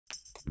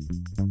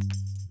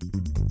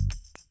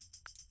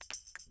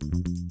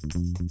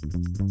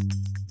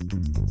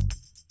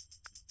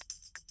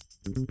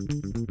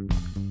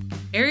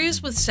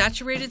Areas with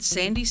saturated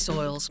sandy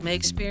soils may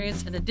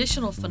experience an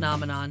additional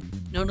phenomenon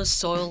known as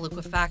soil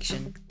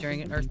liquefaction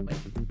during an earthquake.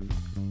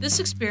 This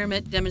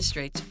experiment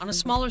demonstrates on a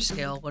smaller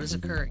scale what is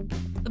occurring.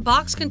 The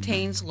box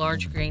contains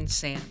large grained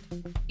sand.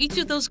 Each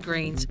of those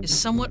grains is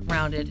somewhat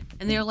rounded,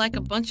 and they are like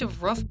a bunch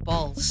of rough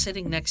balls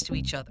sitting next to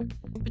each other.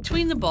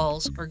 Between the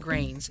balls, or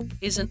grains,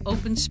 is an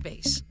open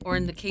space, or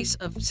in the case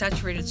of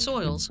saturated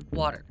soils,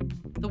 water.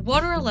 The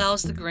water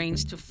allows the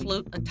grains to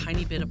float a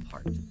tiny bit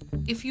apart.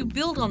 If you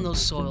build on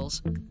those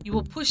soils, you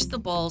will push the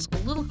balls a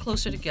little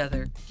closer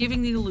together,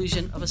 giving the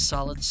illusion of a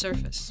solid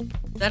surface.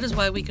 That is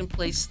why we can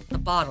place the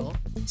bottle,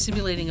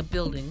 simulating a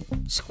building,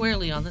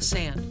 squarely on the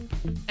sand.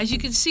 As you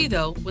can see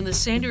though, when the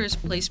sander is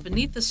placed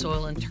beneath the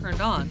soil and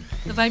turned on,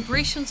 the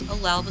vibrations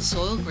allow the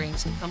soil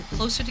grains to come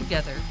closer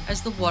together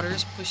as the water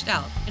is pushed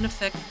out, in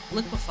effect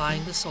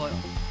liquefying the soil.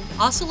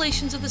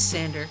 Oscillations of the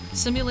sander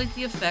simulate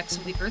the effects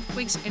of the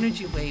earthquake's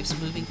energy waves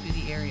moving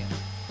through the area.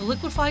 The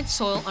liquefied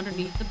soil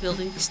underneath the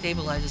building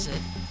destabilizes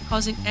it,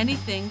 causing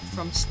anything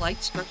from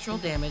slight structural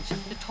damage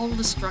to total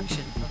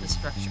destruction of the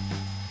structure.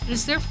 It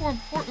is therefore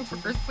important for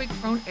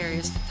earthquake-prone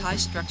areas to tie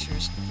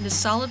structures into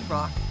solid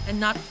rock and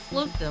not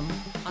float them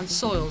on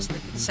soils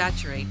that can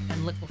saturate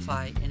and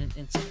liquefy in an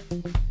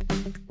instant.